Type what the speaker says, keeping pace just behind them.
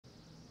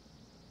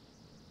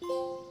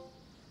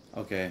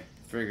Okay,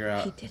 figure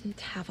out. He didn't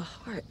have a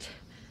heart,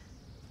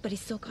 but he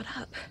still got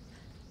up.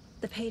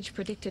 The page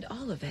predicted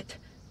all of it.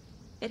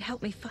 It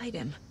helped me fight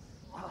him.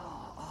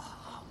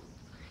 Oh,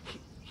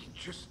 he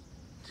just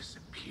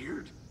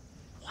disappeared?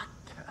 What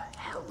the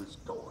hell is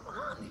going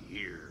on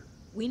here?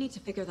 We need to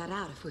figure that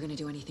out if we're gonna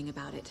do anything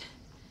about it.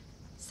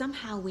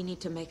 Somehow we need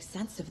to make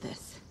sense of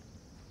this.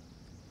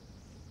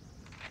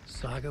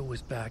 Saga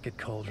was back at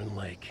Cauldron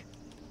Lake.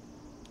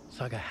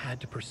 Saga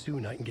had to pursue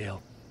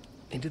Nightingale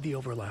into the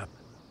overlap.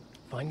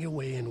 Finding a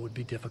way in would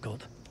be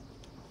difficult.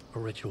 A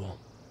ritual.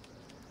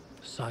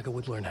 Saga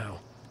would learn how.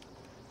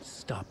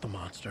 Stop the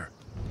monster.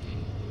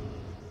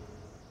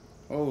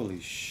 Holy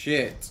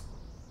shit.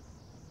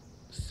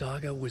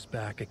 Saga was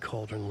back at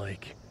Cauldron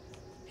Lake.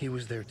 He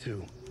was there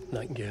too.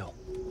 Nightingale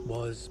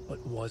was,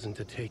 but wasn't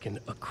a taken,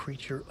 a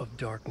creature of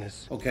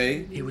darkness.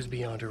 Okay. He was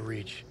beyond her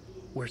reach,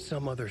 where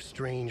some other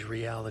strange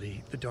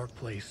reality, the dark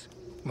place,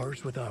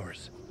 merged with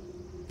ours.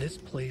 This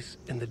place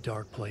and the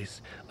dark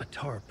place, a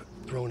tarp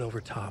thrown over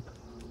top,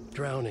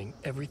 drowning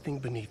everything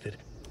beneath it,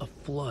 a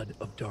flood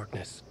of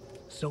darkness,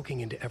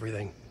 soaking into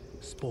everything,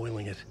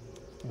 spoiling it,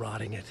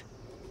 rotting it.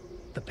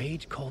 The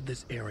page called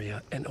this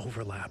area an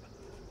overlap.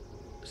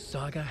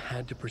 Saga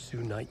had to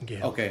pursue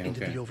Nightingale into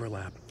the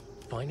overlap.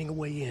 Finding a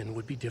way in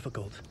would be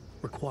difficult,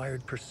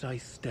 required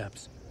precise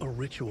steps, a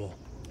ritual.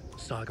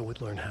 Saga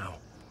would learn how.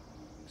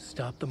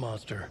 Stop the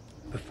monster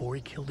before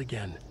he killed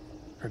again.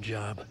 Her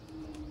job,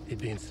 he'd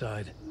be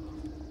inside,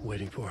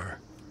 waiting for her.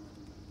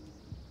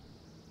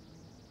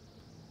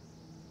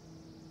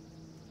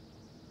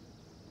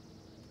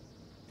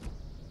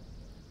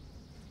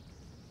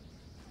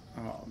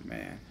 Oh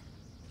man.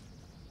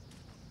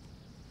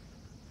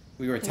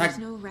 We were attacked.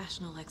 There's no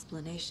rational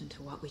explanation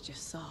to what we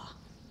just saw.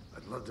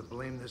 I'd love to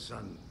blame this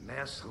on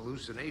mass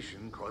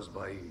hallucination caused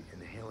by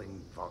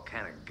inhaling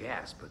volcanic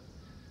gas, but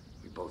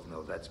we both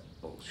know that's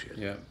bullshit.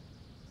 Yeah.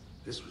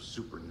 This was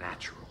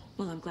supernatural.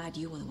 Well, I'm glad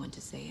you were the one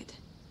to say it.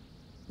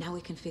 Now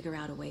we can figure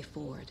out a way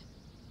forward.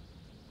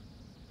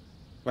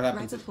 What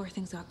happened? Right before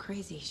things got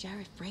crazy,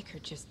 Sheriff Breaker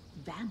just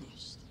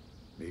vanished.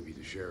 Maybe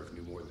the sheriff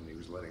knew more than he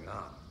was letting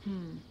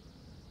on.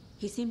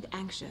 He seemed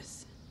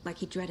anxious, like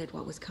he dreaded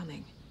what was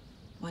coming.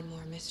 One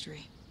more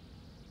mystery.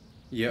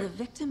 Yep. The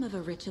victim of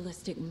a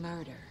ritualistic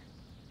murder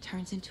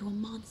turns into a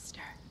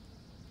monster.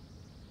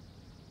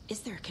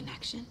 Is there a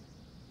connection?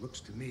 Looks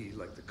to me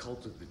like the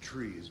cult of the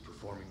tree is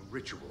performing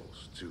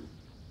rituals to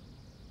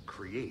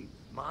create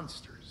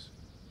monsters.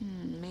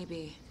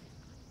 Maybe.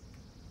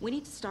 We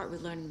need to start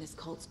with learning this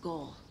cult's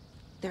goal,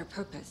 their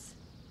purpose.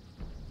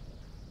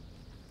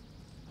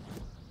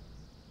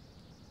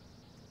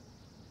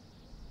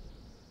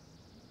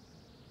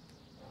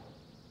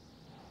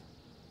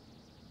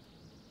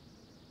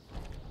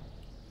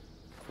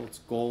 Cult's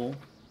goal.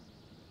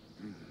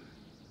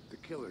 The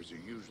killers are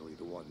usually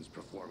the ones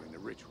performing the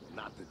ritual,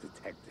 not the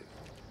detective.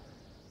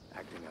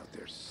 Acting out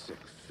their sick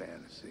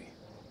fantasy.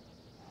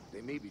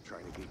 They may be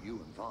trying to get you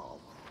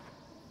involved,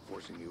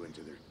 forcing you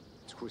into their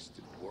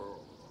twisted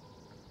world.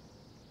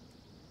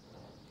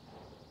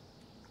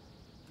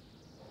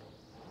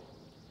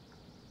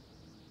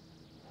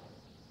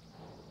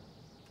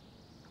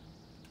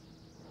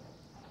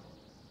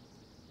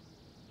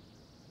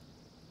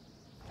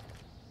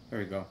 There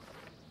we go.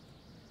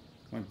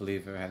 I can't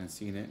believe I hadn't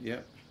seen it.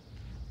 Yep.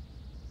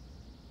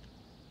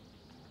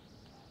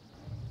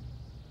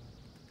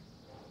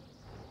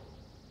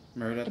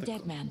 Murder at A the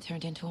dead man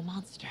turned into a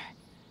monster.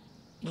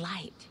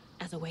 Light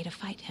as a way to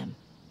fight him.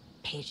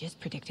 Pages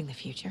predicting the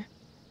future.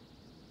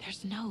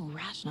 There's no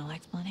rational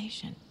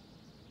explanation.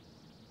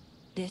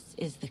 This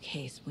is the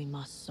case we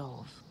must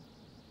solve.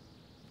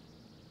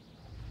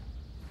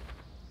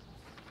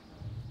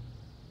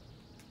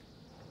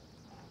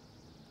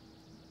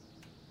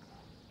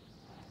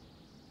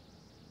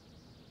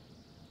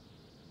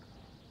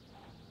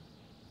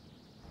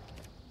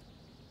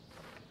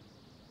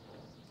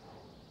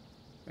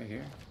 Right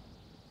here.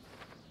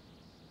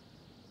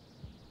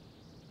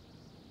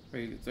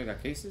 Wait, so I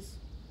got cases?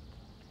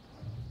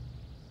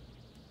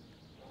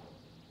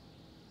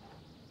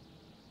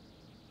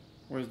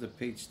 Where's the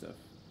page stuff?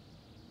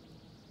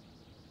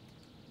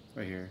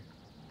 Right here.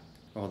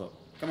 Oh, hold up.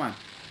 Come on.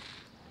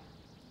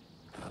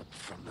 Up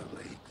from the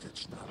lake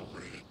that's not a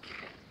lake.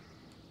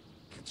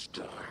 It's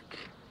dark.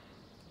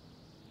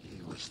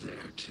 He was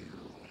there too.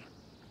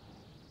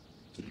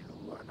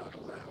 You are not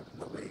allowed in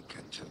the lake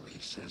until he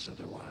says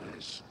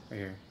otherwise. Right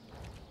here.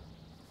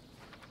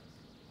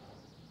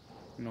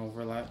 No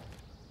overlap.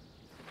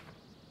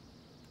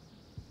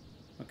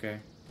 Okay.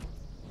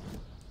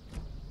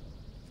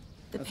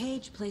 The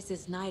page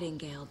places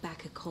Nightingale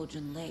back at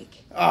Cauldron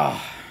Lake.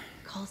 Ah.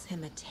 Calls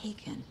him a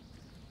taken.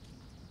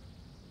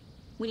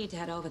 We need to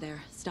head over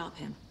there, stop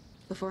him,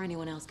 before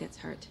anyone else gets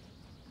hurt.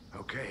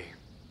 Okay.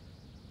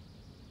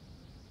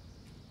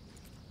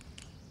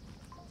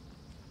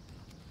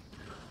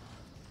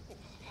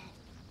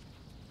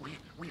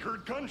 We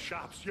heard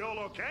gunshots. Y'all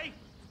okay?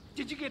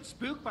 Did you get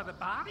spooked by the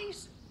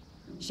bodies?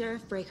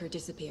 Sheriff Breaker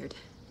disappeared.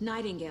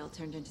 Nightingale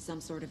turned into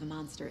some sort of a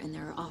monster, and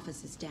there are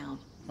offices down.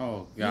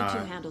 Oh, You two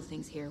God. handle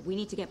things here. We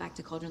need to get back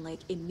to Cauldron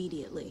Lake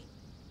immediately.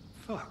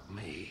 Fuck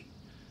me.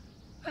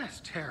 That's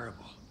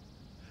terrible.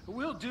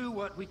 We'll do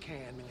what we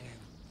can,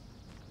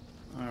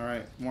 man. All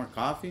right. More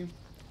coffee?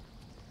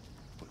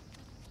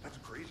 That's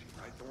crazy,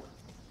 right, Thor?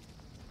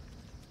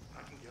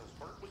 Nightingale's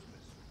heart was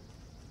missing.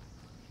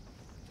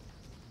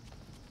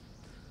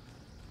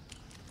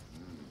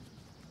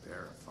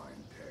 They're a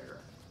fine pair.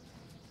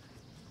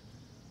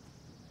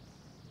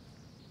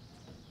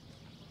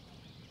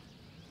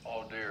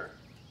 Oh dear,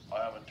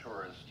 I am a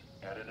tourist,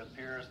 and it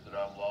appears that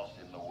I'm lost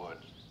in the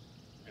woods.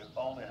 If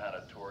only had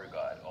a tour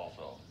guide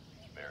also.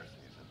 Bear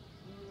season.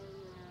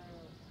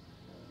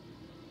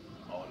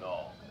 Oh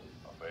no,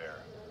 a bear.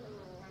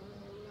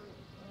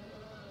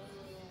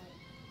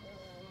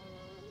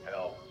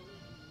 Help.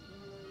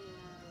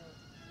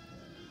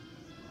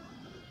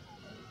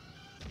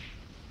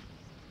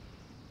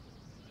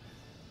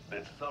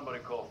 Did somebody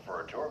call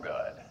for a tour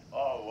guide?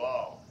 Oh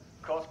wow,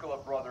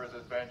 Koskela Brothers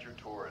Adventure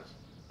Tours.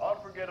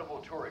 Unforgettable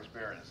tour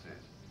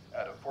experiences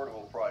at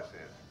affordable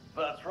prices.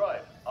 That's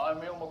right. I'm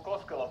Ilmo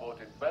Koskela,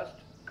 voted best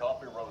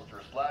coffee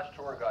roaster /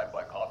 tour guide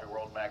by Coffee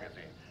World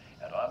magazine,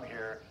 and I'm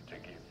here to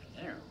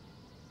give you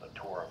the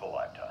tour of a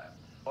lifetime.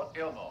 But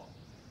Ilmo,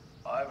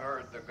 I've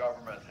heard the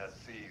government has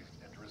seized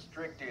and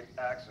restricted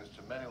access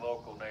to many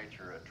local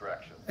nature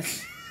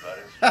attractions. That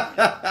is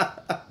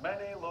true.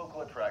 Many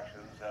local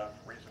attractions have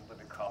recently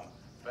become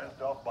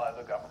fenced off by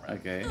the government.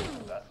 Okay.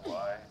 That's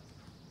why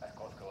at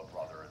Koskela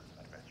Brothers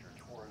Adventure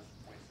Tours,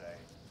 we say,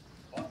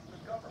 fuck the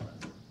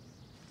government.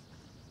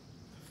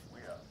 We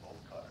have both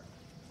cutters.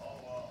 Oh,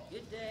 wow.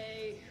 Good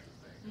day.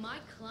 My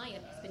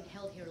client has been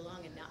held here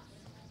long enough.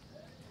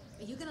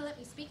 Are you gonna let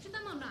me speak to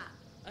them or not?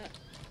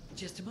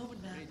 Just a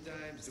moment, ma'am. How many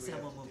times do we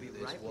Someone have will to be do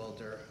this, right with you.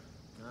 Walter?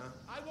 Huh?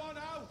 I want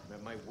out! I'm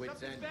at my wit's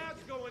Something end.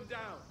 bad's going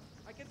down.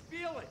 I can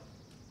feel it.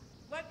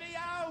 Let me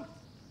out!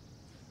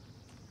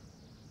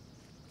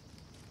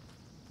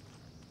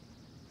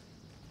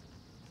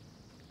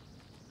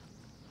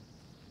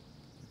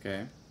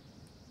 Okay.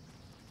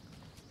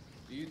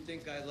 Do you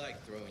think I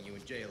like throwing you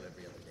in jail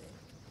every other day?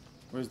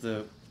 Where's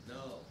the...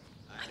 No,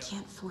 I don't.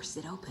 can't force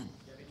it open. Do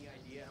you have any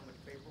idea how much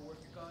paperwork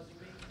you're causing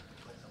me?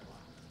 That's a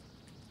lot.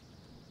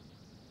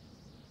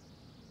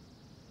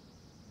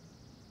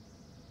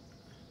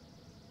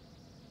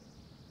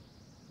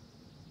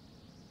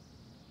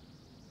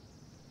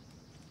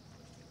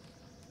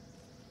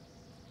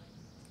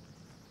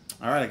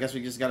 All right, I guess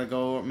we just gotta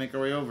go make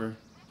our way over.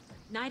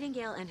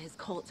 Nightingale and his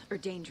cult are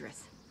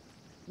dangerous.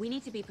 We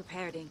need to be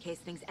prepared in case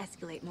things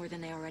escalate more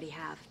than they already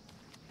have.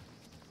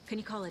 Can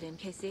you call it in,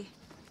 Casey?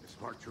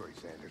 Smart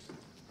choice, Anderson.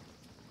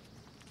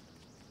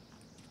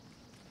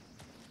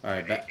 All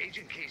right, back.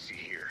 Agent Casey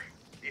here.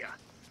 Yeah.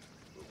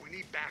 We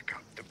need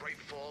backup. The Bright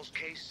Falls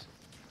case.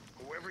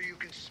 Whoever you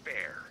can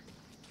spare.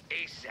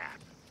 ASAP.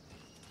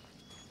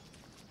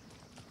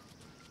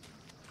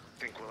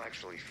 Think we'll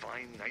actually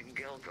find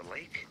Nightingale at the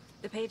lake?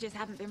 The pages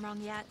haven't been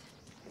wrong yet.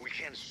 We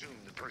can't assume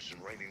the person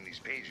writing these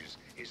pages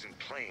isn't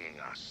playing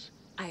us.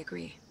 I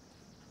agree.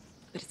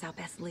 But it's our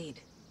best lead.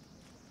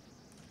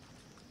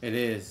 It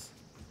is.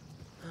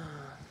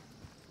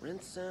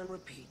 Rinse and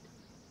repeat.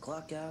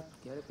 Clock out,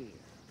 get a beer.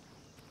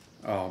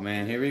 Oh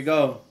man, here we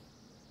go.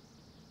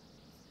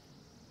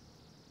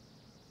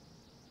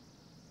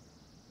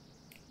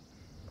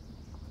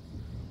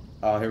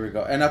 Oh, here we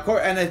go. And of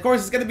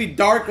course, it's gonna be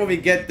dark when we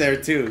get there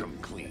too. Come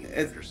clean,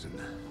 It's- Anderson.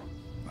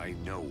 I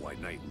know why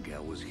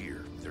Nightingale was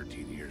here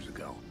 13 years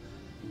ago.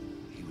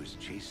 He was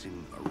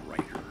chasing a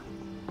writer,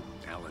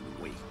 Alan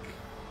Wake.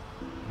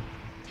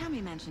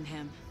 Tammy mentioned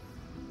him.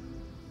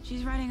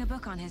 She's writing a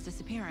book on his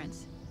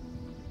disappearance.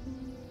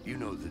 You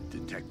know the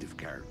detective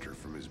character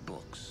from his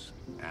books,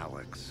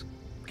 Alex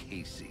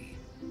Casey.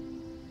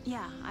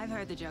 Yeah, I've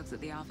heard the jokes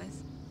at the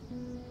office.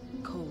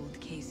 Cold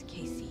case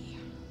Casey.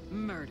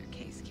 Murder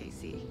case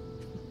Casey.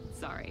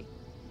 Sorry.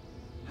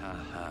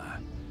 Haha.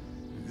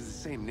 It's the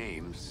same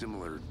name,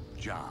 similar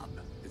job.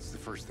 It's the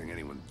first thing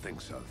anyone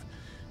thinks of.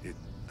 It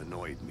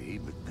annoyed me,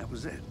 but that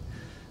was it.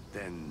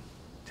 Then,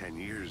 10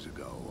 years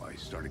ago, I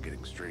started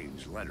getting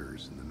strange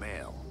letters in the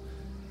mail.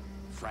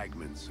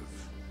 Fragments of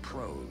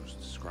prose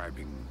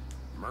describing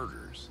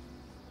murders.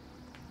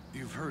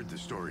 You've heard the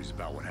stories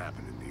about what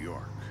happened in New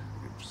York.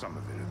 Some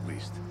of it, at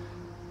least.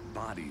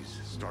 Bodies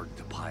started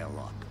to pile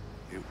up.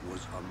 It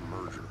was a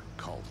murder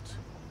cult.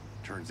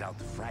 Turns out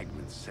the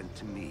fragments sent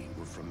to me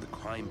were from the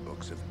crime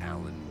books of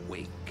Alan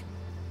Wake.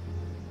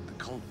 The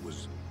cult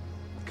was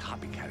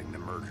copycatting the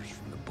murders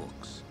from the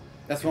books.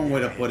 That's one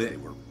way to put They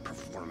it. were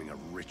performing a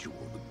ritual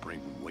to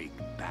bring Wake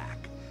back.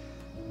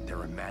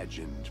 Their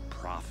imagined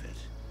prophet.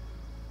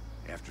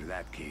 After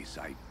that case,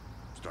 I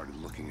started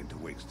looking into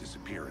Wake's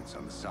disappearance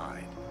on the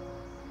side.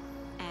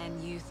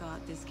 And you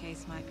thought this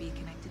case might be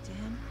connected to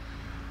him?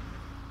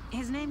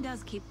 His name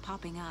does keep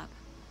popping up.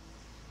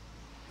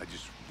 I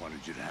just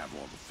wanted you to have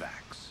all the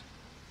facts.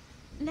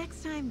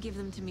 Next time, give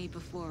them to me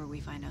before we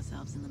find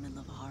ourselves in the middle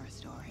of a horror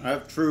story.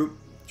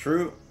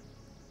 True.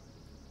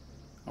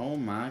 Oh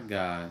my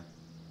god.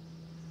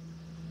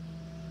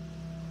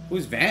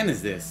 Whose van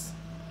is this?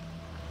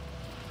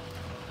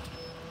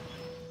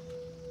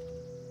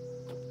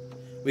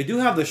 We do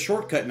have the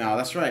shortcut now.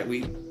 That's right.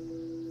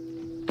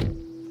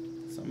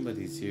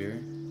 Somebody's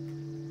here.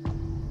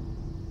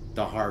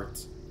 The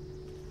heart.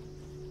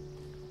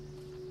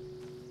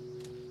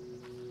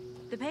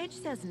 The page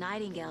says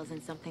Nightingale's in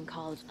something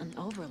called an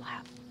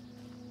overlap.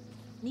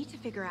 Need to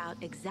figure out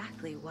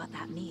exactly what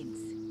that means.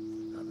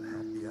 I'm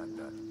happy I'm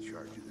not in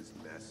charge of this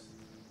mess.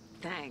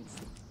 Thanks.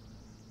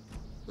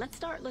 Let's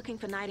start looking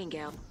for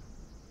Nightingale.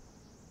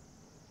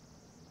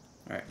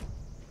 Alright.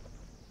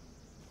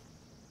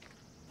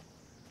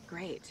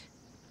 Great.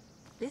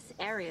 This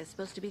area is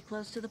supposed to be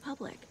close to the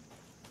public.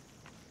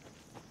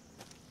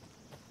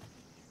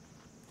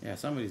 Yeah,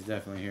 somebody's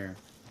definitely here.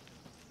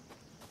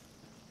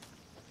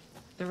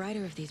 The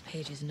writer of these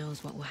pages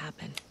knows what will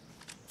happen.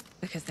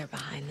 Because they're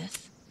behind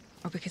this,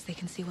 or because they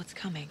can see what's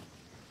coming.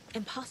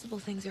 Impossible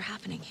things are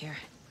happening here.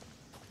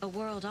 A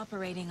world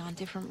operating on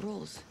different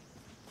rules.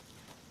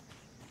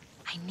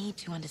 I need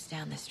to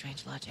understand this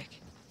strange logic.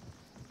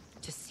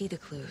 To see the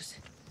clues.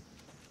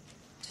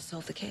 To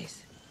solve the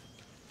case.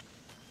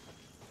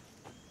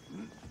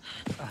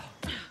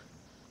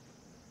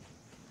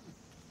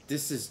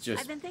 This is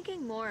just... I've been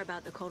thinking more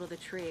about the cult of the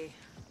tree.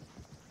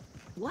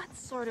 What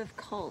sort of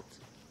cult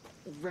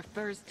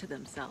refers to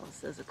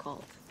themselves as a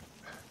cult?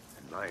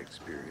 In my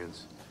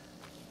experience,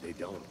 they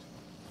don't.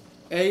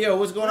 Hey, yo,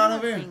 what's going on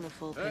over here? I'm not seeing the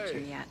full picture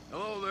yet.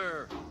 Hello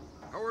there.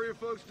 How are you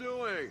folks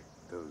doing?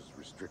 Those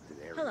restricted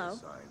area Hello.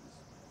 signs.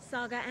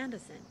 Saga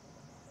Anderson.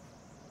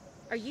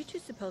 Are you two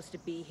supposed to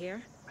be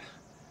here?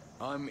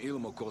 I'm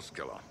Ilmo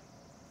Koskela.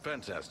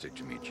 Fantastic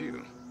to meet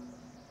you.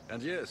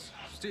 And yes,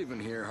 Stephen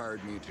here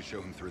hired me to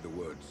show him through the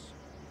woods.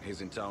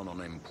 He's in town on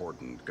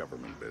important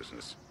government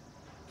business.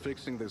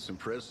 Fixing this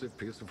impressive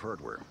piece of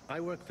hardware. I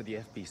work for the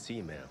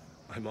FBC, ma'am.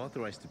 I'm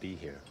authorized to be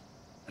here.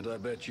 And I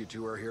bet you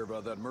two are here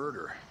about that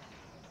murder.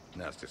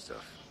 Nasty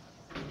stuff.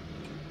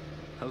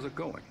 How's it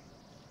going?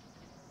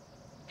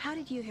 How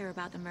did you hear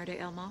about the murder,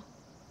 Ilmo?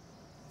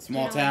 Small Do you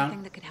know town.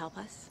 anything that could help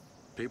us?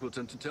 People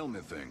tend to tell me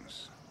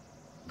things.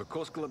 The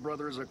Koskela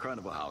brothers are kind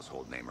of a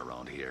household name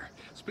around here.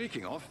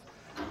 Speaking of,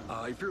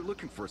 if you're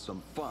looking for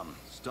some fun,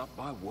 stop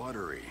by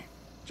Watery.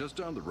 Just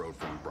down the road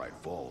from Bright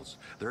Falls,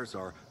 there's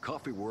our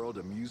Coffee World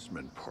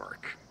amusement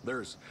park.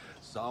 There's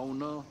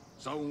sauna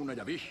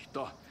ja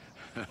vihta.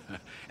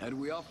 And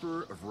we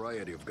offer a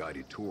variety of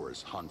guided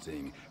tours,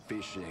 hunting,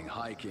 fishing,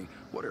 hiking,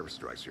 whatever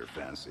strikes your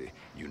fancy.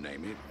 You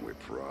name it, we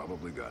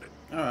probably got it.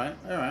 Alright,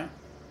 alright.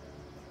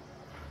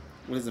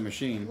 What is the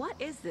machine? What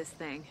is this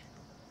thing?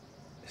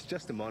 It's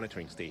just a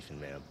monitoring station,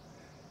 ma'am.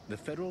 The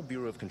Federal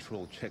Bureau of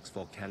Control checks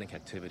volcanic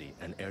activity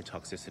and air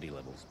toxicity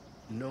levels.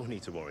 No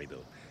need to worry,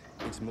 though.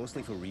 It's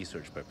mostly for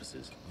research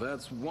purposes.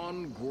 That's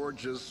one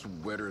gorgeous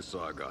sweater,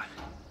 Saga.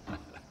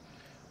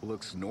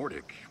 Looks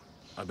Nordic.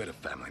 I bet a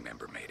family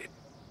member made it.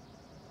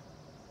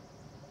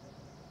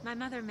 My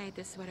mother made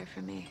this sweater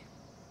for me.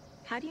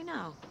 How do you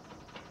know?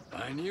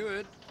 I knew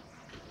it.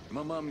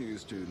 My mom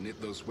used to knit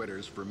those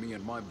sweaters for me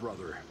and my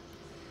brother.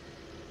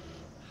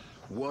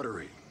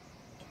 Watery,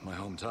 my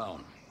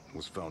hometown,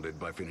 was founded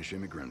by Finnish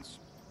immigrants.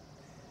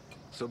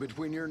 So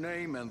between your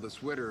name and the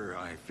sweater,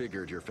 I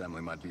figured your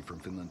family might be from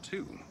Finland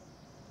too.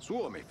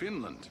 Suomi,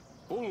 Finland.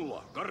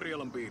 Pulla,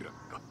 Karjalan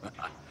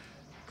piirakka.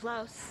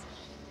 Close.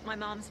 My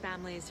mom's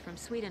family is from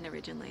Sweden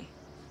originally.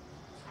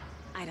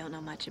 I don't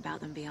know much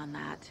about them beyond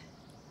that.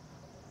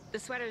 The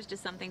sweater's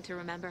just something to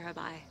remember her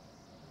by.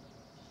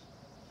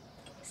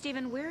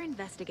 Stephen, we're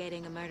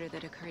investigating a murder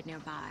that occurred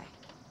nearby.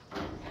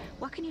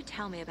 What can you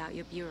tell me about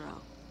your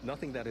bureau?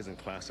 Nothing that isn't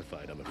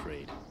classified, I'm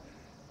afraid.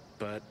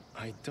 But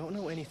I don't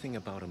know anything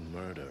about a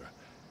murder.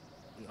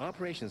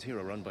 Operations here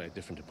are run by a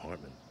different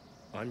department.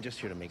 I'm just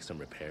here to make some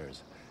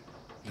repairs.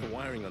 The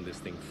wiring on this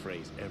thing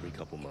frays every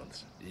couple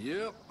months.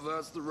 Yep,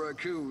 that's the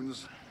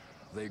raccoons.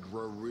 They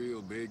grow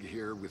real big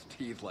here with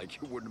teeth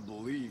like you wouldn't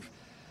believe.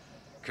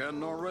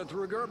 Can gnaw right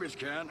through a garbage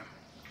can.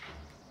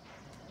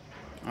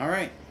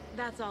 Alright.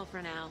 That's all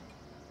for now.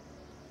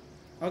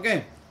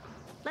 Okay.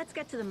 Let's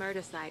get to the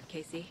murder site,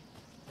 Casey.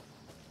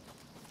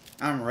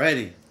 I'm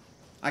ready.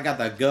 I got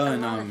the A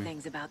gun lot on of me.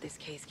 things about this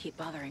case keep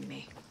bothering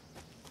me.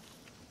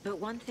 But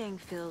one thing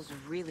feels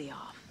really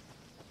off.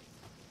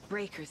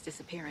 Breaker's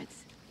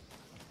disappearance.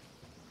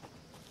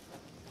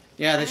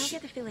 Yeah, I this don't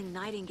get the feeling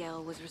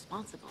Nightingale was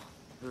responsible.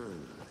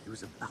 He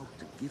was about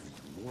to give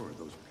you more of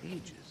those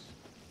pages.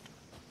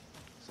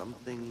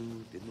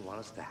 Something didn't want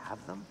us to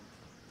have them?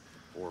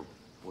 Or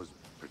was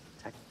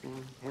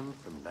protecting him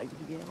from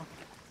Nightingale?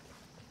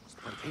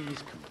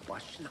 Spontaneous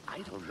combustion? I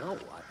don't know.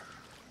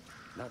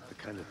 Not the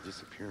kind of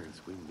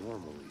disappearance we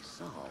normally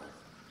solve.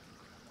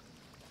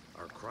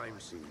 Our crime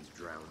scene's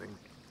drowning.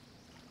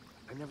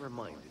 I never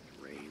minded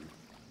rain.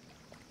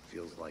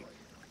 Feels like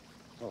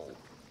home.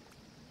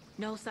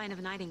 No sign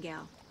of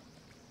Nightingale.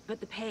 But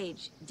the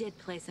page did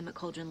place him at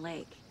Cauldron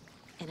Lake,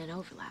 in an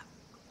overlap.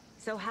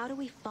 So how do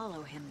we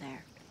follow him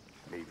there?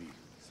 Maybe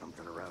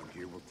something around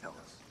here will tell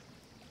us.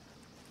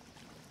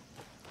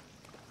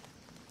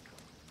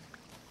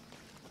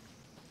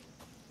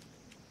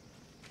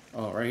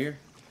 Oh, right here?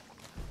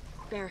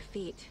 Bare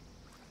feet.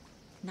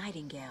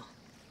 Nightingale.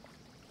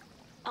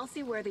 I'll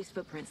see where these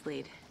footprints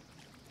lead.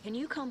 Can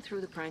you comb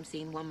through the crime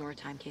scene one more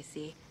time,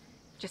 KC?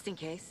 Just in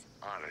case?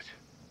 On it.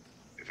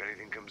 If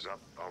anything comes up,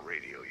 I'll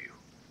radio you.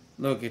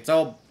 Look, it's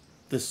all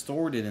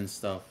distorted and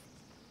stuff.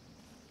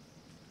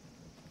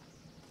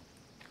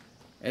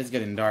 It's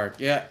getting dark.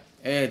 Yeah,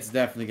 it's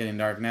definitely getting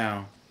dark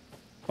now.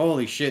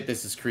 Holy shit,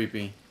 this is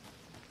creepy.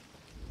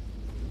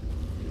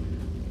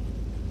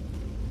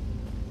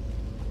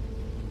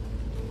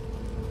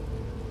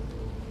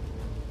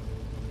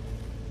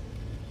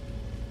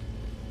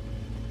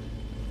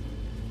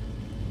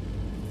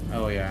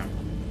 Oh, yeah.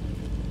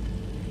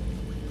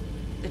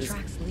 The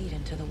tracks lead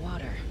into the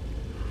water.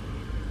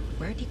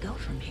 Where'd he go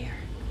from here?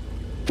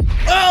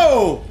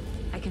 Oh!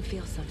 I can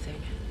feel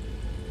something.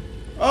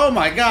 Oh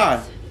my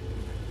god!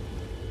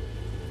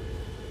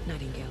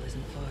 Nightingale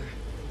isn't far.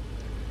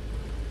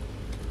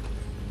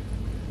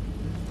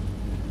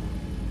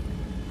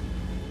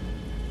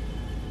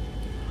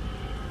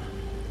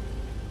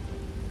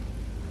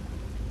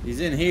 He's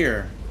in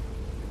here.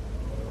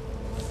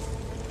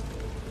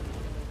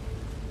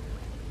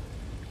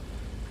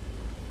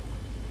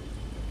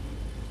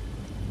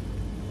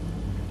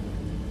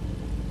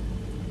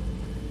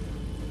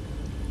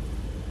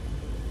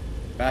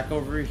 Back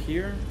over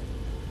here.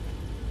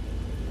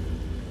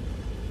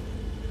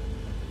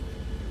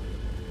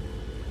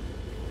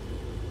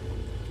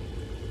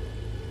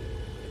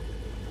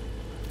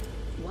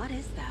 What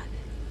is that?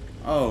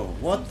 Oh,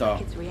 what Seems the?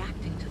 like it's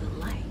reacting to the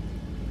light.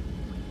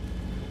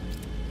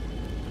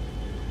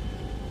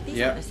 These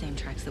Yep. aren't the same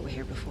tracks that were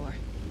here before.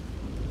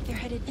 They're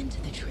headed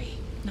into the tree,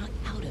 not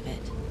out of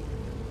it.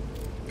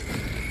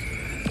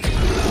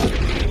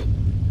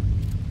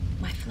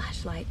 My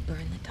flashlight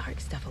burned the dark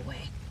stuff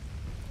away.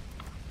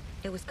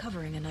 It was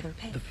covering another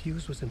page. The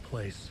fuse was in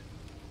place.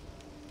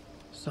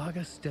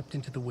 Saga stepped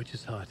into the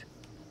witch's hut.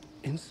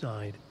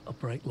 Inside, a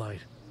bright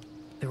light.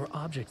 There were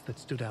objects that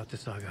stood out to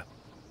Saga,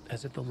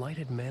 as if the light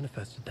had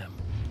manifested them.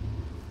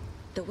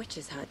 The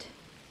witch's hut.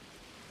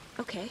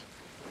 Okay.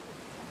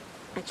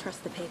 I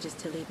trust the pages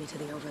to lead me to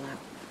the overlap.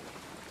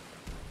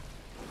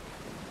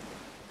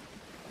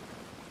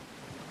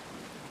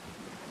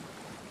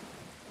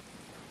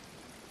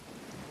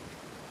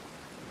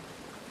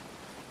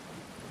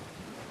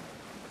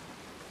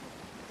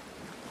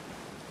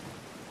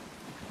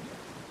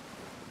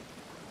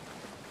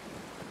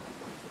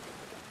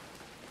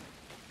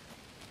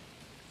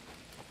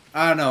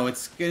 I don't know,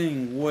 it's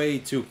getting way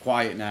too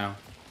quiet now.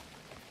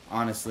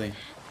 Honestly.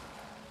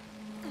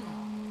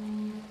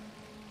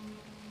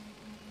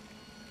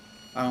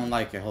 I don't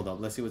like it. Hold up,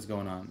 let's see what's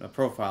going on.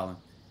 Profiling.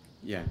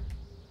 Yeah.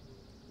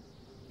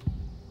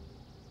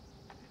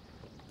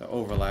 The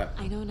overlap.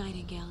 I know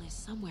Nightingale is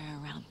somewhere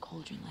around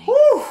Cauldron Lake.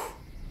 Woo!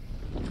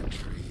 The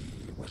tree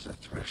was a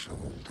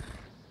threshold.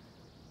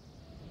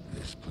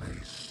 This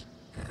place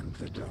and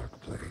the dark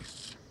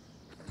place.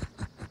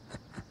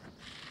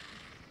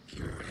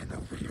 You're in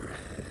over your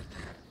head.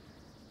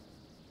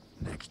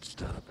 Next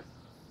stop,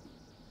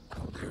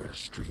 Caldera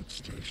Street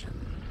Station.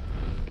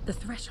 The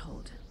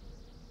threshold.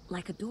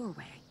 Like a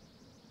doorway.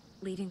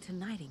 Leading to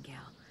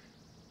Nightingale.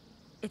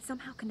 It's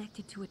somehow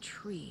connected to a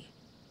tree.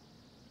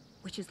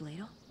 Witch's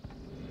ladle?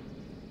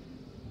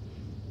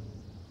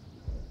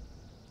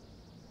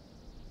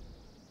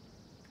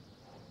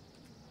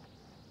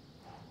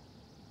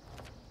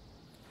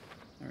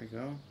 There we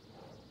go.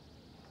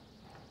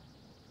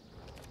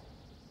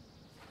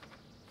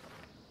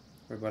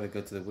 We're about to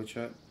go to the witch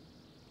hut.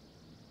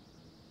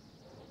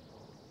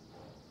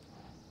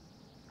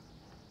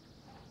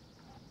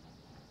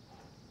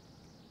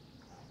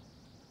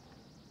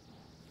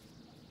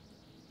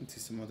 Into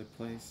some other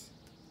place.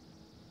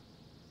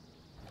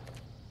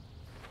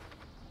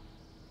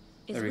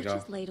 Is There we go.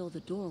 Witch's ladle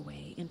the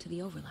doorway into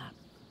the overlap?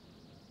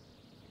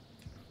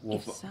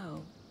 Wolf. If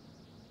so,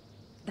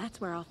 that's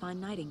where I'll find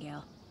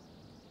Nightingale.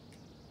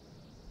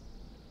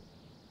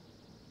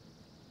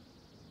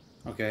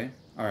 Okay.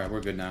 Alright,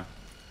 we're good now.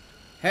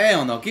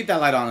 Hell no, keep that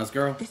light on us,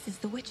 girl. This is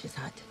the witch's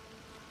hut.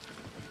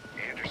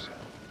 Anderson,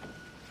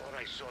 thought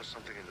I saw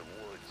something in the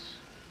woods.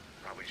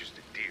 Probably just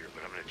a deer,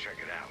 but I'm gonna check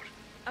it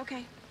out.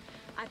 Okay.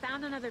 I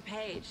found another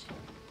page.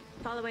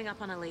 Following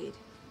up on a lead.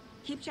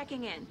 Keep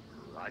checking in.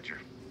 Roger.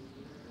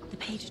 The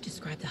page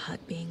described the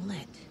hut being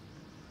lit.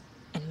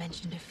 And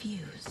mentioned a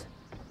fuse.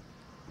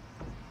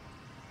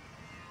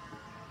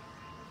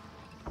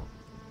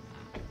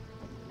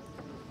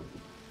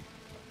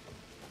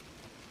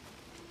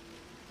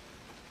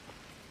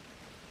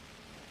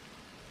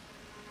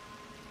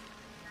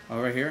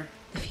 Oh, right here?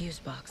 The fuse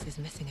box is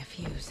missing a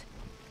fuse.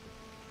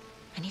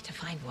 I need to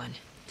find one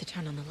to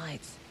turn on the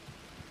lights.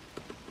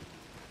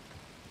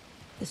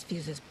 This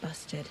fuse is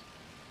busted.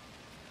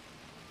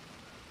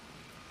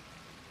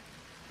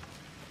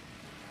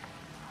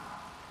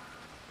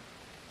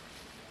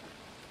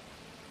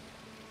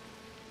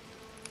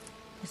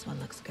 This one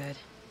looks good.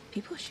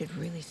 People should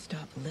really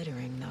stop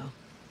littering, though.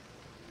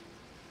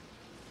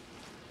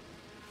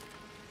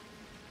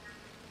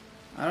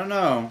 I don't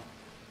know.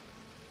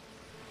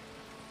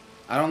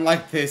 I don't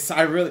like this.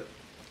 I really...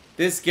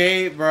 This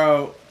game,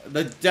 bro.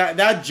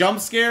 That jump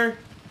scare...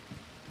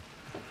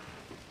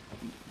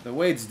 The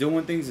way it's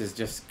doing things is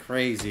just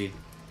crazy.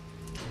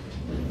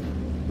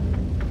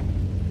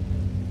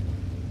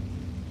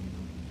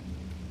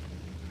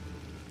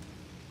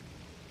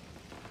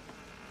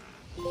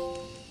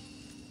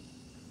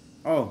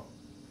 Oh.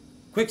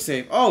 Quick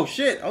save. Oh,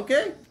 shit.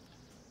 Okay.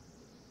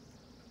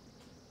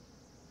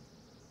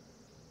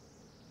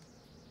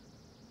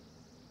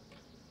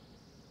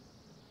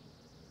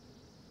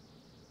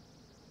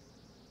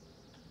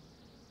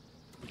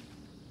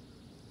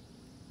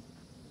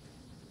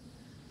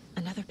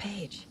 Another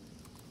page.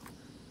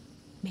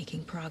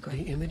 Making progress.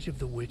 The image of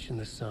the witch in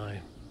the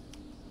sign.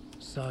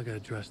 Saga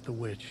addressed the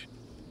witch.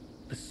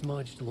 The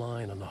smudged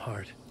line on the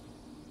heart.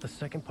 The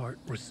second part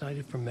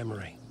recited from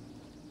memory.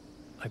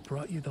 I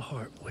brought you the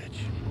heart, witch.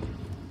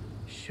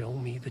 Show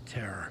me the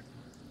terror.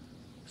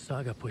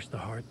 Saga pushed the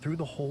heart through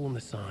the hole in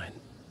the sign.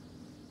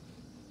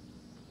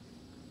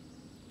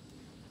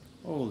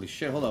 Holy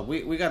shit. Hold up.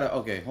 We gotta...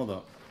 Okay, hold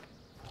up.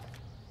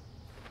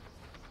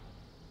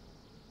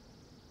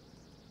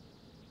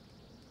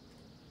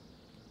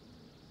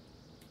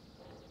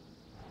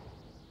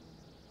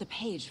 The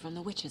page from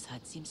the witch's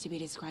hut seems to be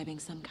describing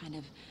some kind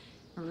of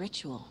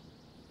ritual.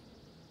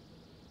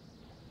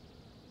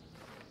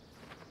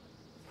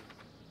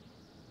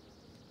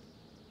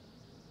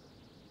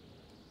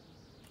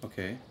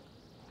 Okay.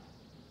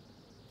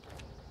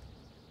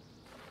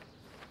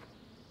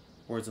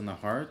 Words on the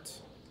heart.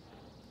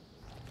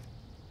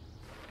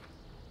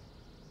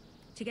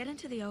 To get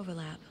into the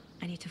overlap,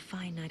 I need to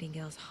find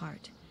Nightingale's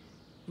heart.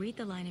 Read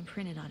the line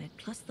imprinted on it,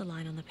 plus the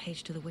line on the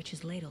page to the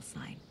witch's ladle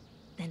sign.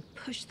 Then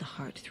push the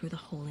heart through the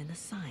hole in the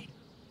sign.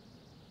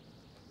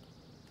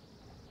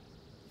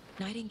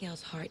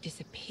 Nightingale's heart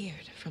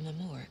disappeared from the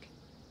morgue.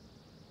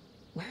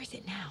 Where is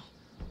it now?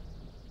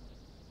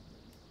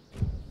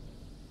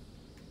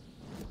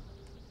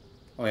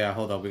 Oh yeah,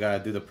 hold up. We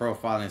gotta do the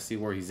profile and see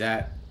where he's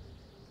at.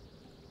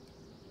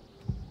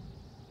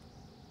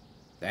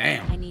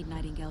 Damn. I need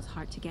Nightingale's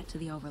heart to get to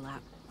the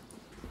overlap.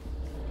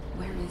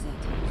 Where is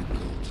it? The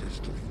cult is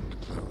getting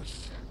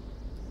close.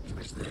 He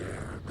was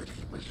there, but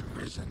he was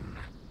risen.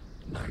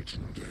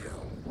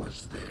 Nightingale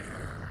was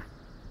there.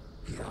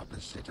 The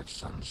opposite of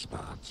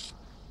sunspots.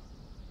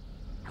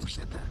 Who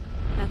said that?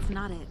 That's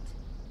not it.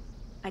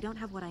 I don't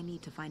have what I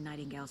need to find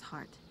Nightingale's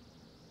heart.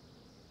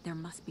 There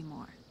must be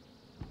more.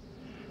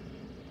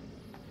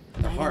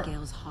 The heart.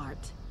 Nightingale's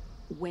heart.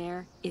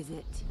 Where is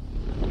it?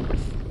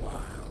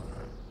 While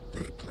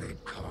they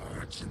played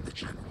cards in the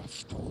general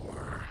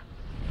store,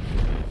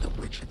 the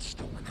witch had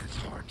stolen his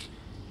heart.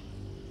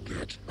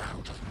 Get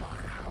out of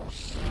my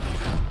house.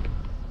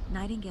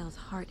 Nightingale's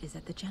heart is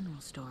at the general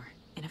store,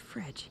 in a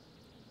fridge.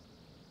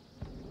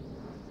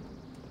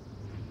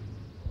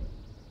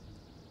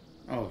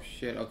 Oh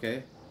shit,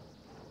 okay.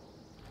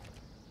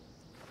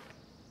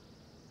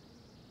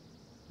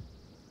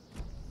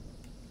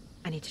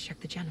 I need to check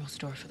the general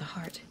store for the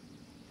heart.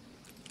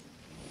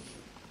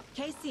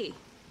 Casey,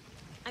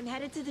 I'm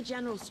headed to the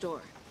general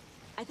store.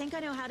 I think I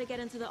know how to get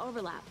into the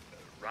overlap.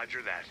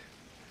 Roger that.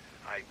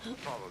 I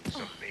followed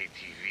some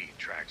ATV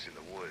tracks in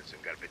the woods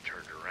and got a bit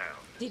turned around.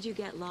 Did you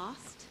get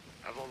lost?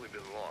 I've only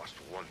been lost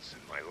once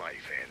in my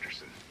life,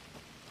 Anderson.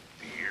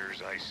 The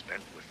years I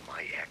spent with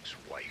my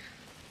ex-wife.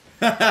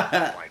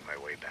 I'll find my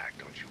way back,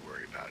 don't you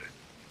worry about it.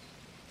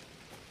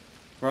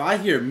 Bro, I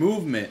hear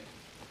movement.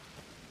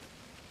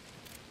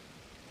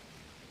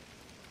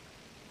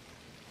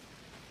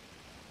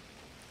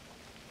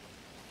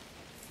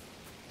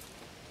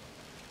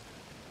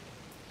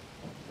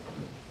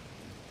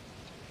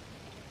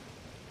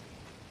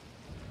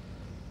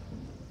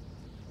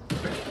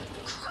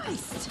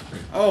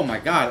 Oh my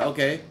god,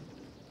 okay.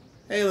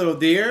 Hey, little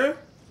deer.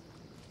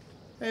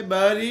 Hey,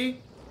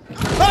 buddy.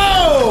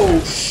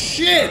 Oh,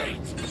 shit!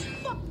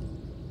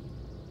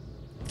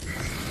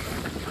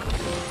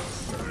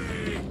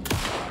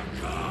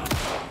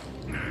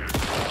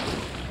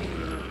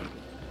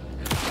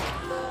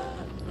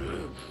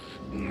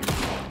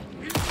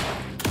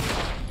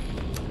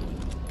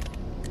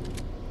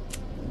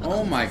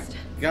 Oh my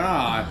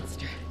god.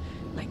 Monster,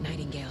 like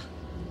Nightingale.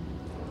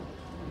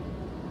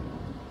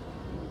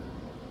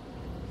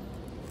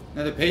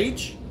 Another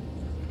page?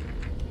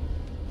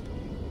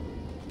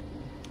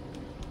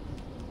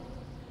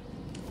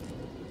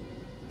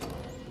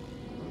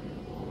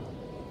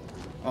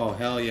 Oh,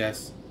 hell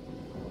yes.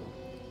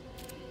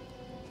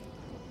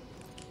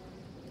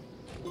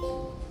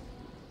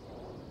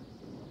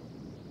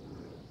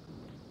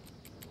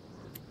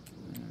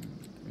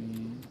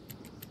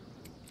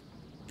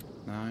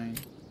 Nine.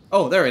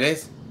 Oh, there it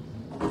is.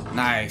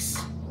 Nice.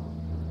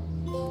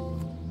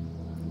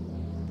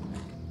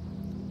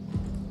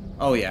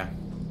 Oh, yeah.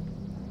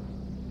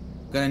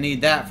 Gonna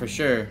need that for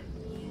sure.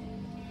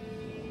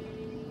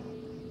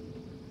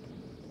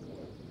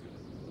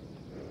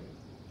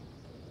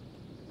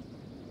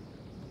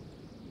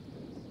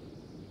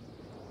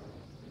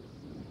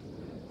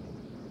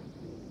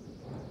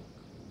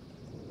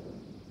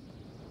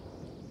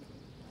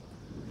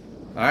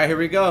 Alright, here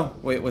we go.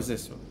 Wait, what's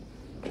this?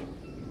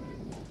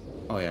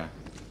 Oh, yeah.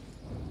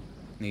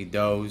 Need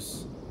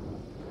those.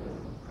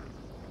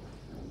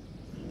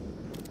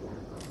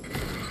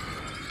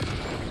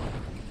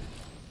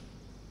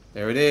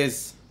 There it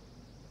is.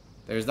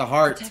 There's the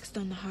heart. The text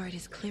on the heart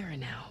is clearer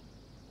now.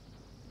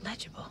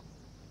 Legible.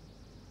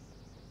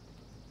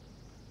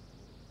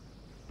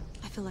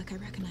 I feel like I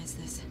recognize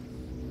this.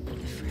 The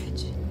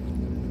fridge.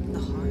 The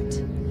heart.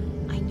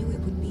 I knew it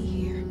would be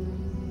here.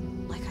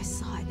 Like I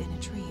saw it in a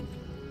dream.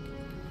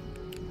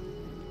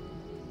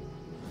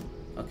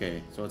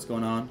 Okay, so what's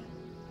going on?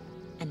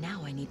 And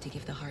now I need to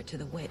give the heart to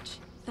the witch.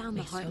 Found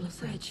the Makes heart in the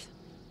total fridge. sense.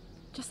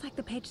 Just like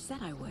the page said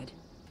I would.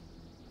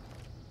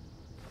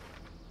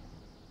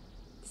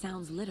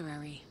 Sounds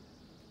literary.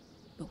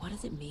 But what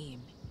does it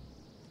mean?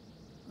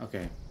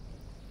 Okay.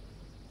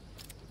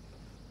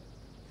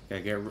 I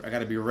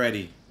gotta be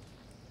ready.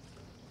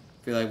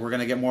 Feel like we're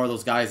gonna get more of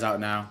those guys out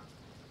now.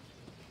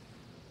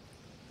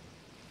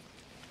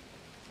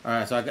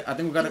 Alright, so I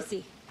think we gotta...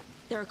 See,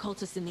 there are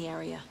cultists in the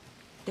area.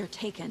 They're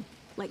taken,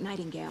 like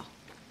Nightingale.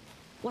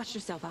 Watch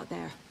yourself out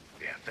there.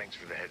 Yeah, thanks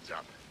for the heads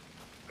up.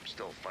 I'm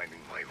still finding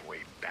my way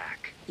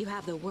back. You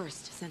have the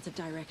worst sense of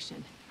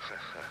direction.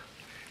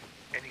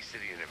 Any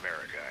city in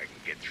America I can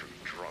get through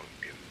drunk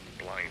and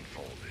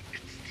blindfolded.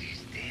 It's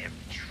these damn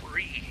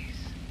trees.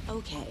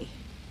 Okay,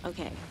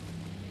 okay.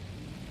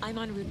 I'm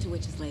en route to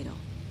Witch's Ladle.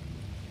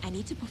 I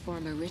need to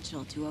perform a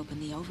ritual to open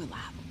the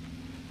overlap.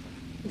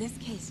 This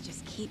case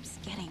just keeps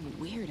getting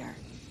weirder.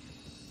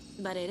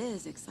 But it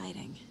is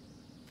exciting.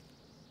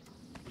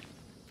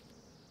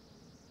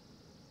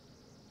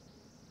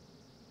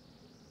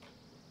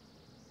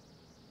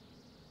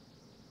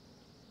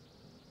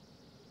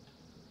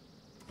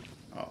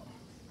 Oh.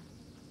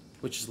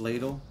 Witch's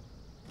Ladle?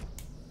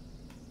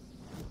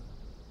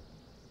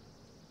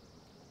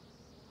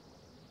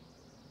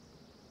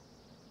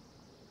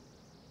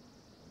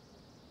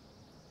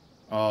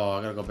 Oh,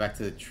 I gotta go back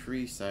to the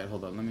tree side.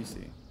 Hold on, let me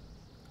see.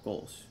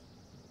 Goals.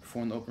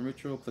 Perform the open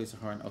ritual, place a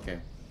heart. Okay.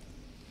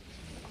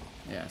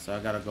 Yeah, so I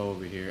gotta go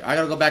over here. I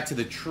gotta go back to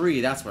the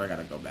tree. That's where I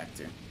gotta go back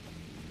to.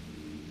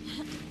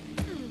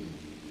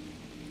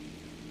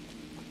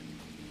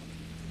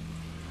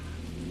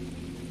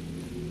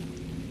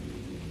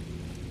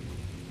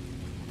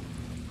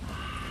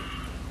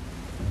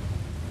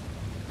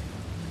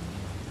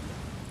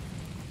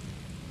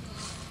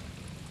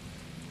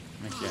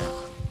 Okay.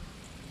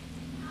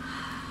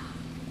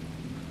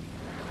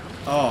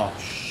 Oh,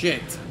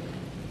 shit.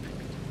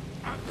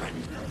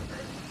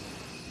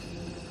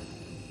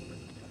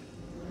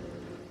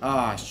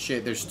 Ah,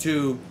 shit, there's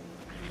two.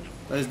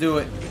 Let's do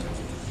it.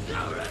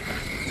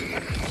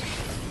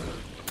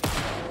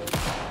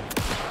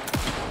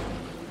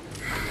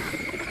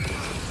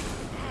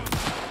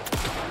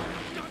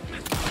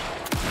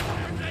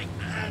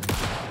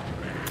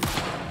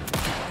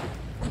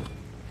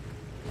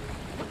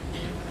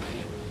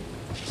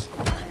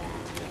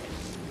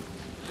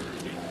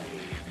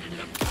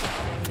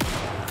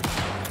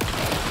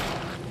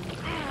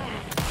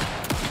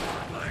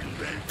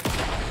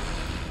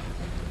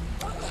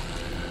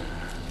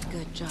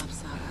 Good job,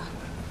 Saga.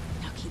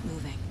 Now keep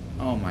moving.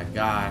 Oh my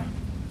god.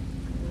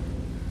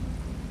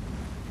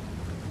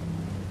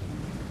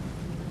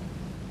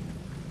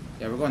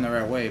 Yeah, we're going the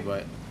right way,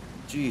 but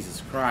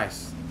Jesus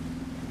Christ.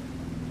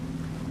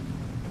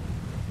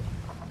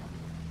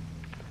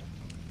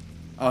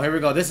 Oh, here we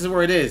go. This is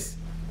where it is.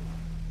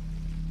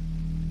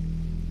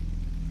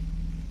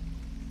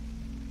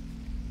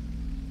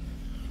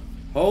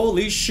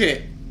 Holy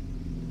shit.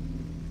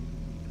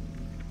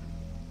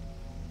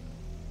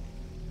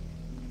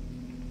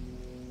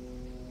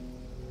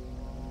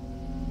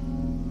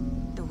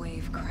 The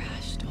wave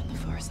crashed on the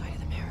far side of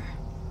the mirror.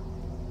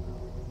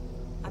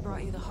 I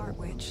brought you the Heart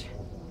Witch.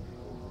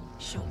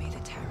 Show me the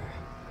terror.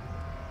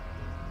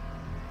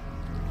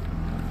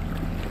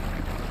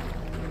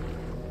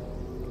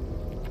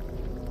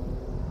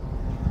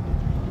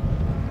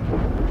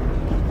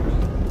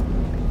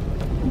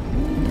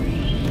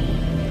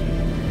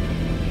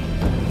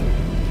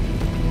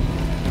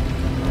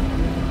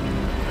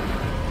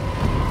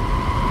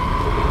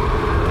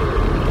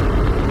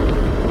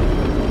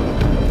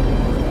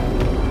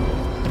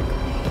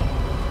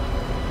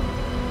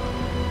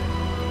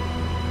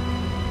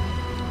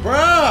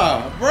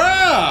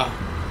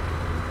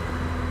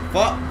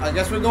 Fuck, I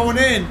guess we're going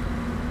in.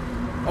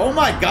 Oh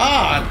my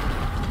god.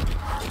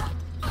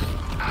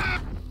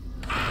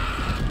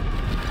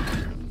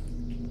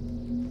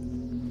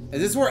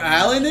 Is this where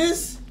Alan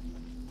is?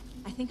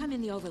 I think I'm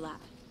in the overlap.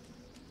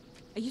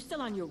 Are you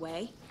still on your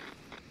way?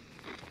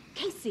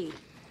 Casey!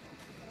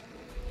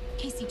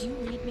 Casey, do you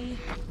read me?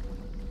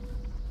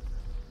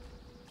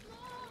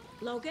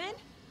 Logan?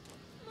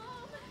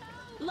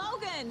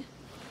 Logan!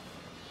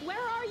 Where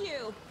are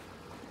you?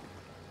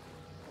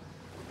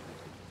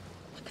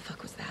 What the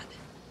fuck was that?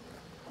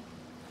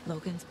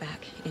 Logan's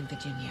back in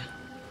Virginia.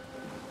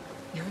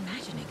 You're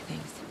imagining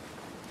things.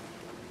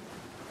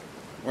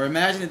 We're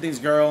imagining things,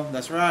 girl.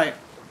 That's right.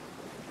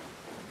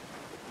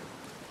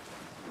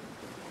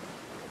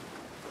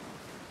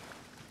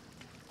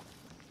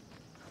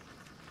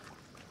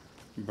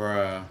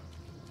 Bruh.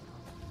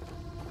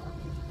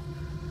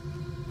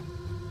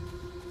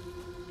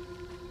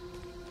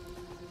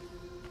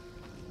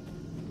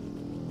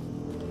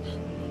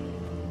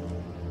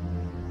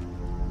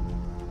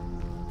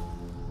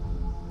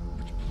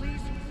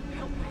 Please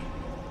help me.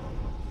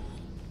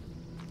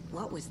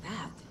 What was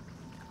that?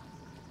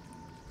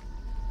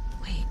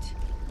 Wait.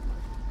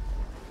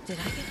 Did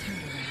I get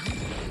turned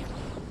around?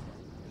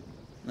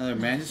 Another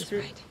No, manuscript?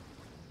 this is right.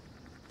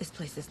 This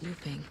place is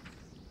looping.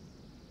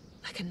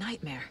 Like a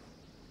nightmare.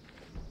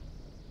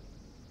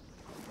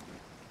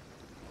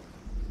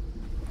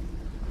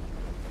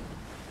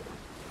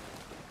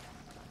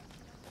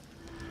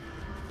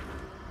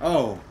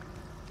 Oh.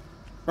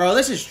 Bro,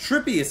 this is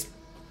trippy as...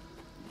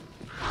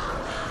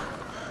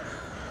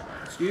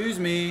 Excuse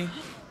me.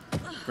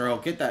 Girl,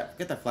 get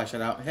that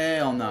flashlight out.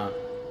 Hell no.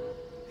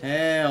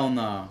 Hell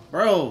no.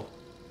 Bro,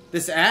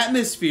 this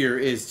atmosphere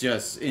is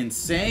just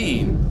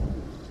insane.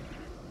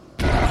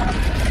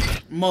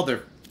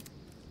 Mother.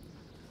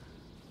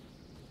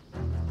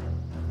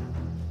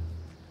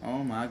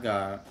 Oh my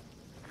god.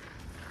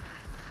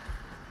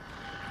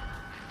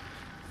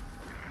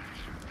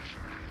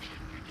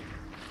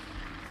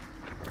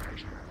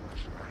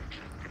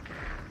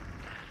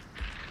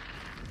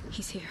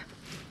 He's here.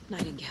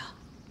 Nightingale.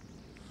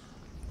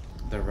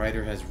 The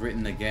writer has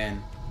written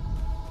again.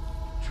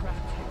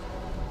 Trapped here.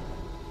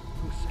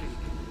 To escape.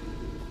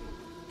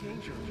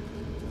 Danger.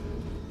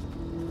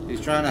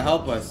 He's trying to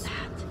help us.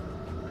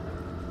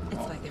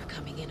 It's like they're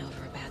coming in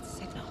over a bad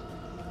signal.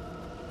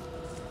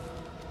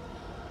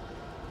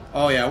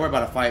 Oh yeah, we're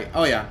about to fight.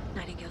 Oh yeah.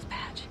 Nightingale's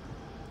badge.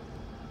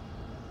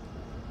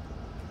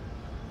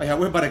 Oh yeah,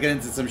 we're about to get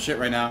into some shit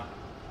right now.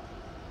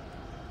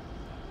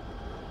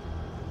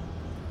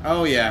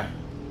 Oh yeah.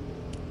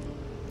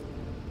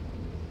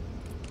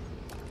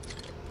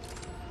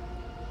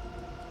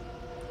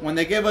 When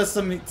they give us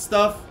some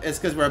stuff, it's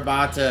because we're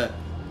about to...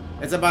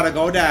 It's about to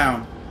go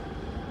down.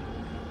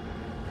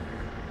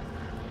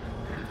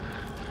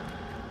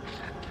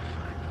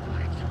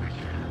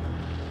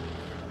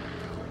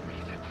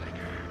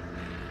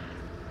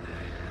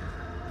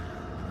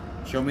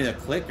 Show me the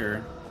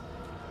clicker.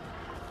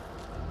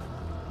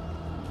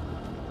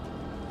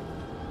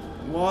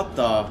 What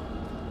the...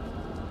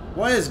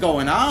 What is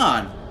going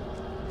on?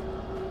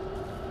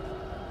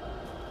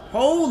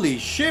 Holy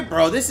shit,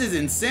 bro. This is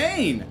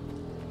insane.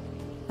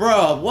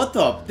 Bro, what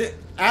the...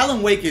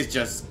 Alan Wake is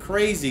just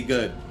crazy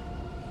good.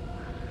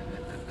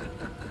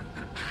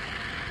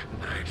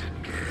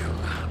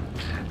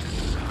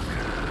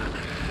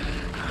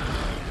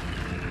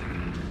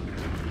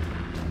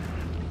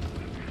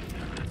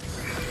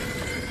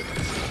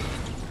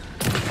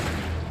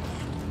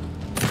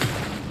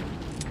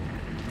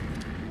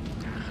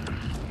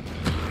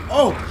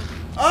 Oh!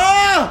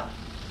 Ah!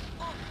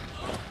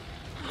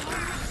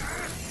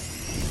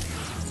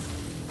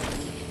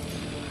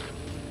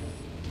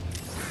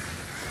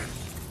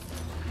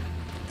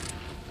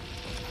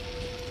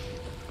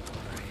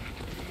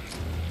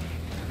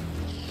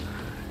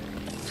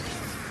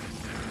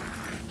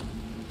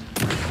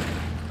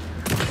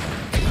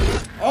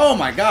 Oh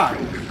my god!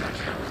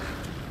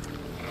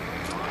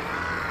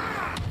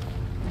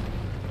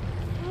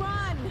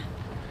 Run!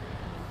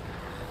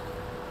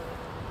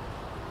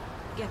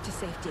 Get to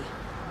safety.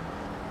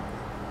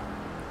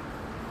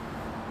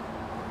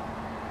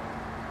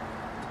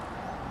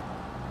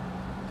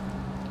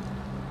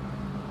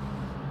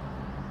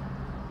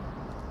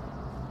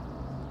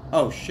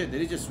 Oh shit,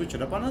 did he just switch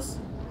it up on us?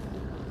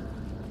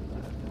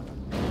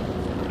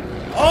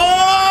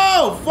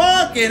 Oh!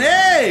 Fucking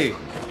A!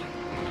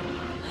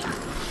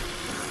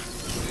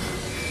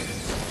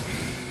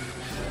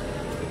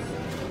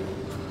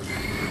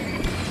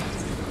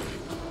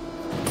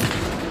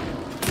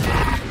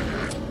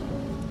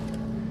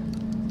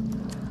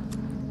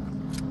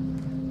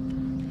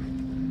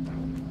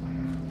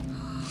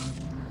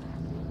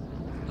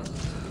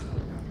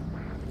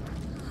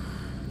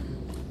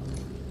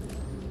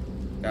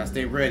 Gotta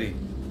stay ready.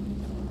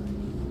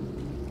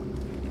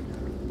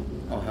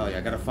 Oh, hell yeah.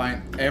 I gotta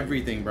find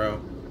everything, bro.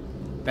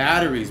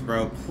 Batteries,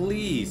 bro.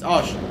 Please.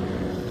 Oh,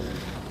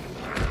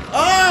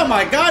 oh,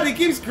 my God. He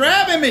keeps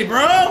grabbing me,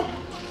 bro.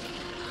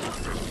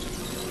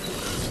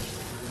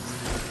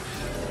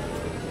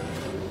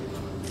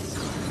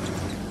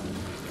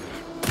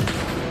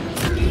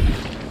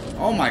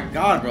 Oh, my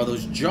God, bro.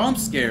 Those jump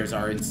scares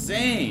are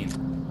insane.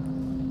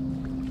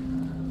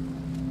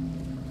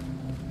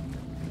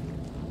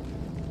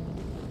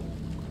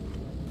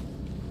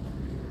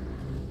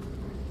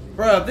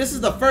 Bro, if this is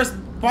the first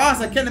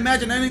boss, I can't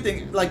imagine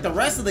anything like the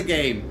rest of the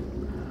game.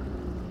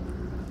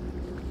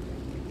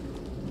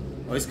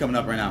 Oh, he's coming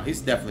up right now.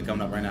 He's definitely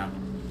coming up right now.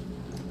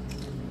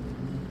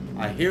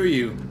 I hear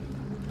you.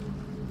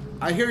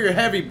 I hear your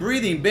heavy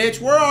breathing, bitch.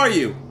 Where are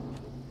you?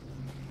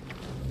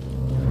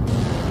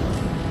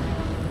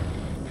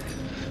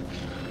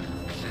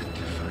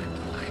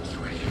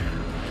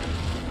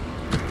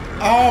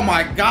 Oh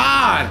my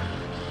God!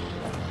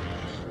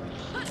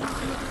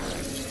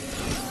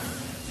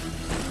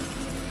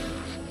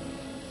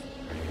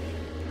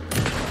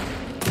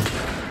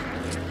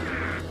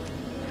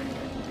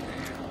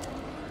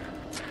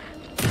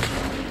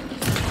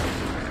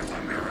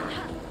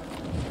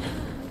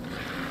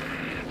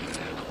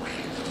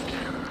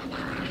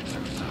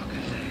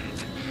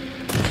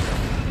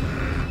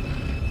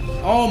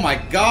 Oh my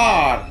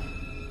god.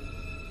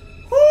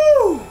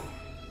 Woo!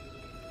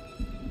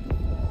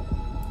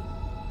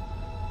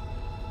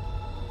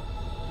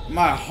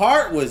 My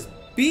heart was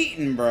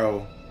beating,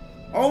 bro.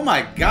 Oh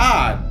my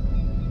god.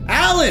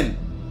 Alan!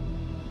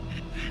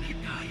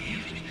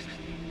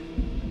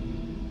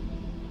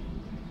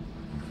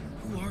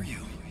 Who are you?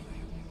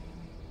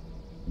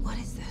 What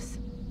is this?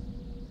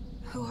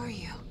 Who are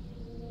you?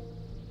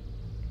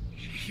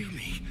 Hear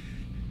me.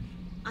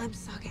 I'm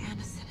Saga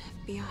Anderson,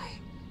 FBI.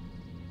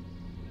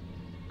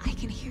 I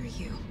can hear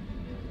you.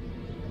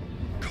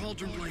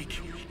 Cauldron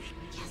Lake.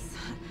 Yes,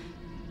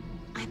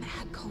 I'm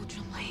at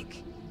Cauldron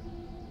Lake.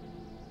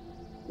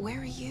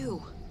 Where are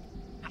you?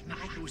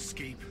 How to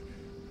escape.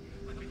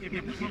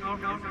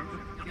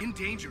 In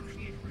danger.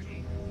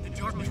 The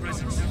dark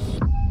presence.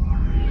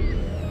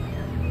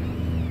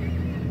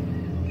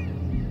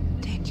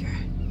 Danger.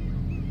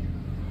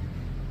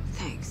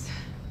 Thanks.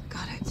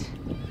 Got it.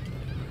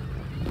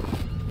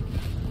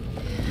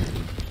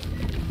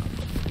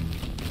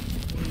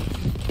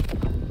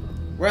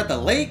 We're at the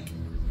lake?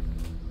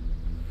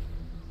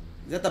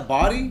 Is that the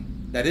body?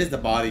 That is the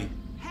body.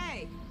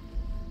 Hey!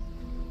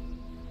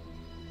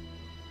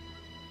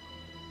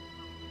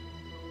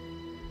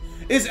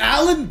 Is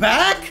Alan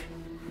back?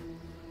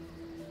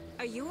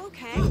 Are you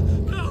okay?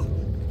 No!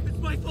 It's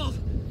my fault!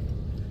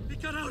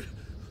 It got out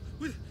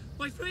with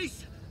my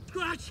face!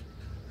 Scratch!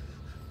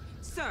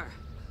 Sir,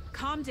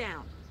 calm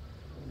down.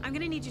 I'm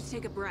gonna need you to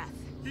take a breath.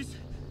 He's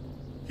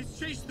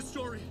changed the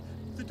story.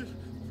 The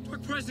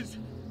dark presence.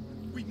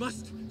 We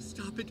must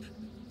stop it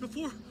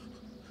before...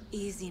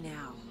 Easy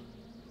now.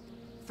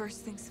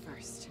 First things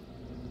first.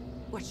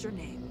 What's your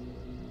name?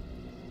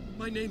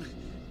 My name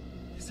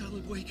is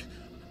Alan Wake.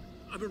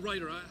 I'm a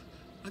writer.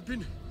 I've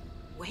been...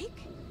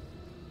 Wake?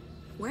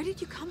 Where did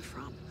you come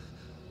from?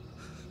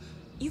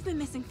 You've been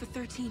missing for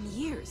 13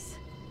 years.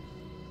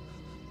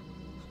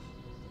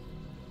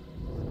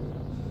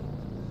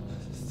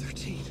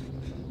 13.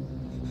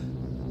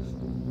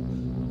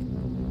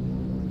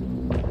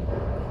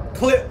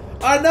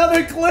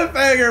 Another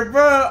cliffhanger,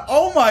 bro.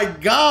 Oh my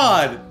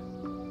god.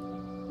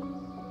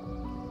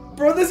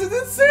 Bro, this is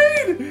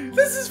insane.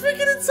 This is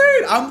freaking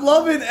insane. I'm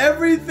loving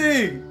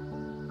everything.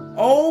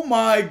 Oh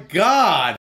my god.